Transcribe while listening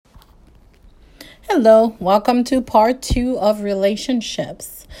Hello, welcome to part two of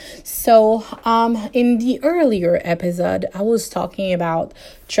relationships. In the earlier episode, I was talking about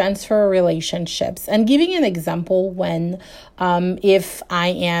transfer relationships and giving an example when, if I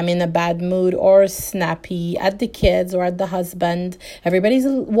am in a bad mood or snappy at the kids or at the husband, everybody's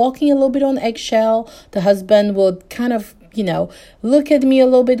walking a little bit on eggshell. The husband would kind of look at me a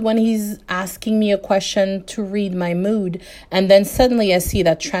little bit when he's asking me a question to read my mood. And then suddenly I see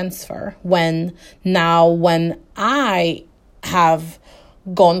that transfer when I have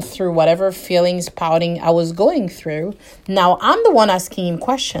gone through whatever feelings, pouting I was going through. Now I'm the one asking him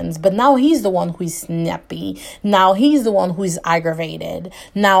questions, but now he's the one who's snappy. Now he's the one who's aggravated.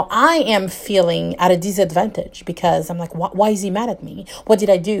 Now I am feeling at a disadvantage because I'm like, why is he mad at me? What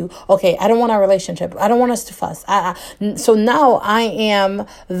did I do? Okay, I don't want our relationship. I don't want us to fuss. So now I am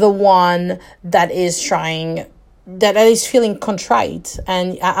the one that is feeling contrite,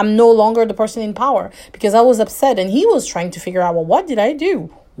 and I'm no longer the person in power because I was upset and he was trying to figure out, well, what did I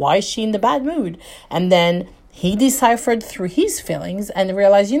do? Why is she in the bad mood? And then he deciphered through his feelings and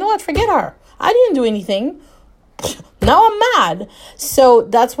realized, you know what, forget her. I didn't do anything. Now I'm mad. So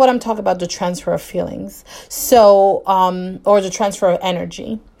that's what I'm talking about, the transfer of feelings. Or the transfer of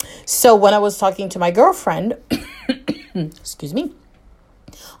energy. So when I was talking to my girlfriend, excuse me,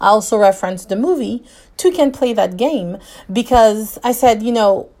 I also referenced the movie Two Can Play That Game because I said,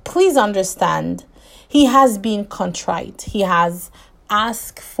 please understand, he has been contrite. He has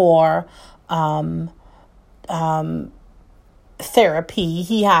asked for therapy.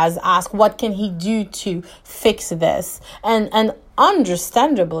 He has asked, what can he do to fix this? And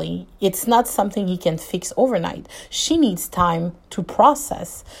understandably, it's not something he can fix overnight. She needs time to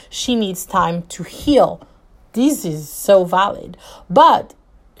process. She needs time to heal. This is so valid. But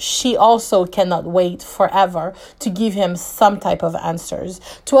she also cannot wait forever to give him some type of answers,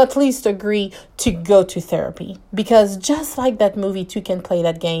 to at least agree to go to therapy. Because just like that movie, Two Can Play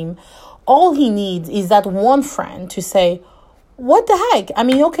That Game, all he needs is that one friend to say, what the heck? I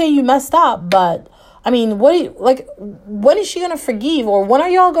mean, okay, you messed up, but when is she going to forgive? Or when are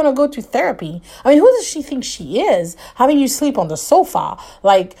y'all going to go to therapy? I mean, who does she think she is? Having you sleep on the sofa.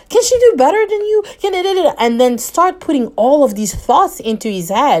 Can she do better than you? And then start putting all of these thoughts into his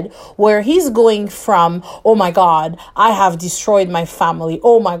head where he's going from, oh my God, I have destroyed my family.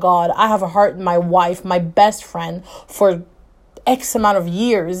 Oh my God, I have hurt my wife, my best friend for X amount of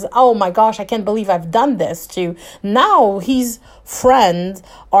years. Oh my gosh, I can't believe I've done this, to now his friends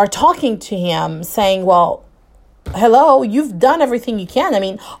are talking to him saying, well, hello, you've done everything you can. I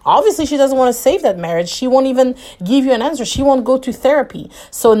mean, obviously she doesn't want to save that marriage. She won't even give you an answer. She won't go to therapy.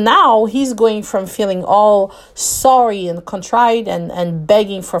 So now he's going from feeling all sorry and contrite and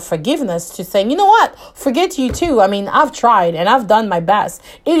begging for forgiveness to saying, you know what, forget you too. I mean, I've tried and I've done my best.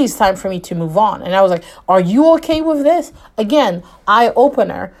 It is time for me to move on. And I was like, are you okay with this? Again,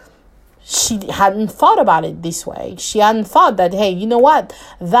 eye-opener. She hadn't thought about it this way. She hadn't thought that, hey, you know what,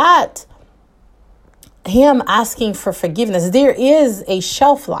 that him asking for forgiveness, there is a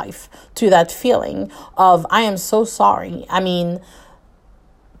shelf life to that feeling of, I am so sorry. I mean,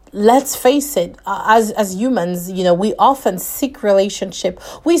 let's face it, as humans, we often seek relationship.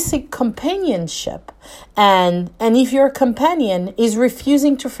 We seek companionship. And if your companion is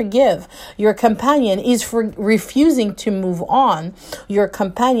refusing to forgive, your companion is refusing to move on, your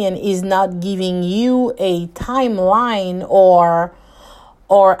companion is not giving you a timeline or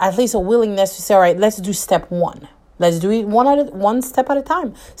at least a willingness to say, all right, let's do step one. Let's do it one step at a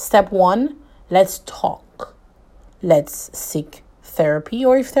time. Step one, let's talk. Let's seek therapy.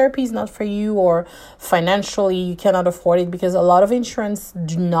 Or if therapy is not for you, or financially you cannot afford it, because a lot of insurance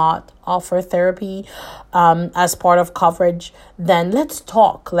do not offer therapy as part of coverage, then let's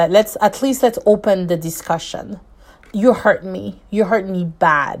talk. Let's open the discussion. You hurt me. You hurt me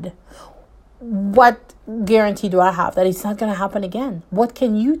bad. What guarantee do I have that it's not going to happen again? What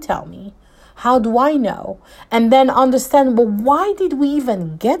can you tell me? How do I know? And then understand, well, why did we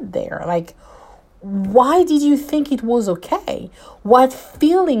even get there? Why did you think it was okay? What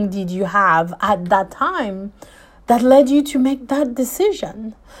feeling did you have at that time that led you to make that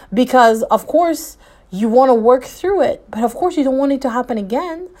decision? Because, of course, you want to work through it, but of course you don't want it to happen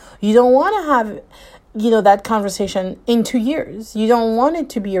again. You don't want to have that conversation in 2 years. You don't want it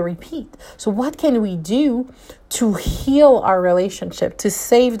to be a repeat. So what can we do to heal our relationship, to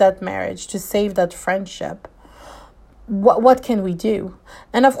save that marriage, to save that friendship? What can we do?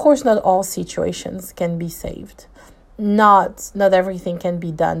 And of course, not all situations can be saved. Not everything can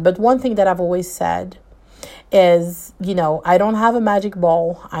be done. But one thing that I've always said is, I don't have a magic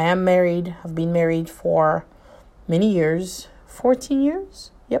ball. I am married. I've been married for many years, 14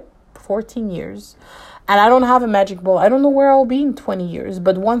 years. Yep. 14 years. And I don't have a magic bullet. I don't know where I'll be in 20 years.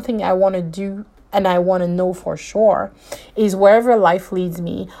 But one thing I want to do, and I want to know for sure, is wherever life leads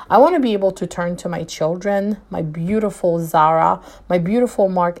me, I want to be able to turn to my children, my beautiful Zara, my beautiful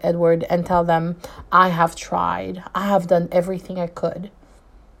Mark Edward, and tell them, I have tried. I have done everything I could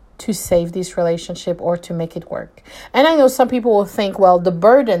to save this relationship or to make it work. And I know some people will think, well, the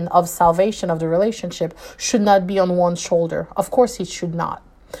burden of salvation of the relationship should not be on one shoulder. Of course, it should not.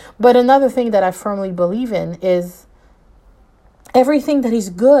 But another thing that I firmly believe in is everything that is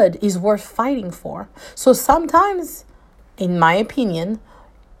good is worth fighting for. So sometimes, in my opinion,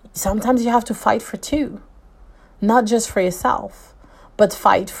 sometimes you have to fight for two, not just for yourself, but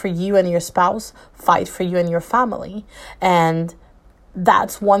fight for you and your spouse, fight for you and your family. And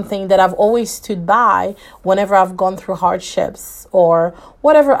that's one thing that I've always stood by whenever I've gone through hardships or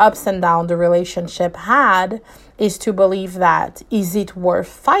whatever ups and downs the relationship had, is to believe that, is it worth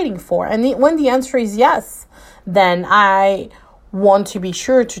fighting for? And when the answer is yes, then I want to be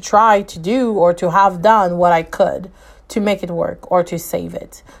sure to try to do or to have done what I could to make it work or to save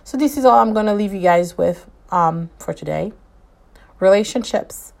it. So this is all I'm going to leave you guys with for today.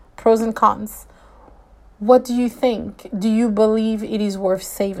 Relationships, pros and cons. What do you think? Do you believe it is worth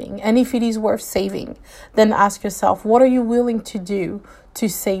saving? And if it is worth saving, then ask yourself, what are you willing to do to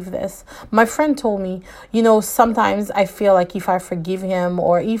save this? My friend told me, sometimes I feel like if I forgive him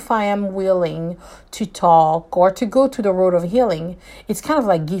or if I am willing to talk or to go to the road of healing, it's kind of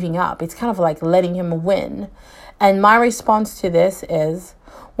like giving up. It's kind of like letting him win. And my response to this is,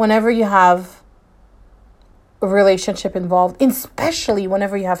 whenever you have a relationship involved, especially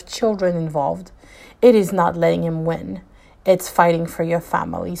whenever you have children involved, it is not letting him win. It's fighting for your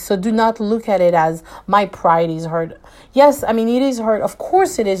family. So do not look at it as my pride is hurt. Yes, it is hurt. Of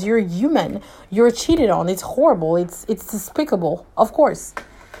course it is. You're human. You're cheated on. It's horrible. It's despicable. Of course.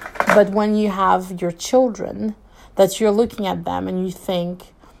 But when you have your children, that you're looking at them and you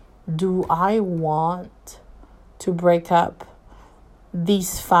think, do I want to break up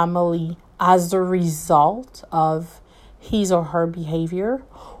this family as a result of his or her behavior?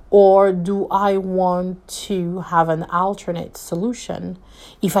 Or do I want to have an alternate solution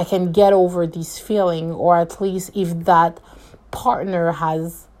if I can get over this feeling, or at least if that partner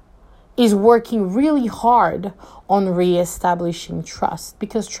is working really hard on reestablishing trust,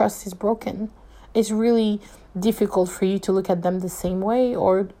 because trust is broken. It's really difficult for you to look at them the same way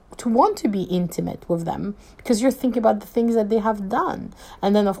or to want to be intimate with them because you're thinking about the things that they have done.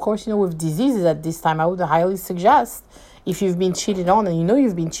 And then, of course, with diseases at this time, I would highly suggest, if you've been cheated on and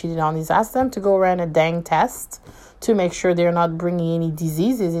you've been cheated on, is ask them to go run a dang test to make sure they're not bringing any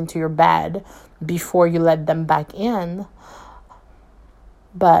diseases into your bed before you let them back in.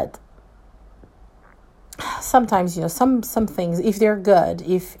 But sometimes, some things, if they're good,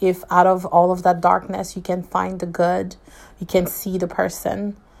 if out of all of that darkness you can find the good, you can see the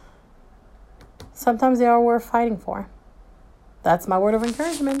person, sometimes they are worth fighting for. That's my word of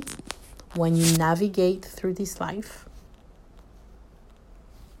encouragement when you navigate through this life.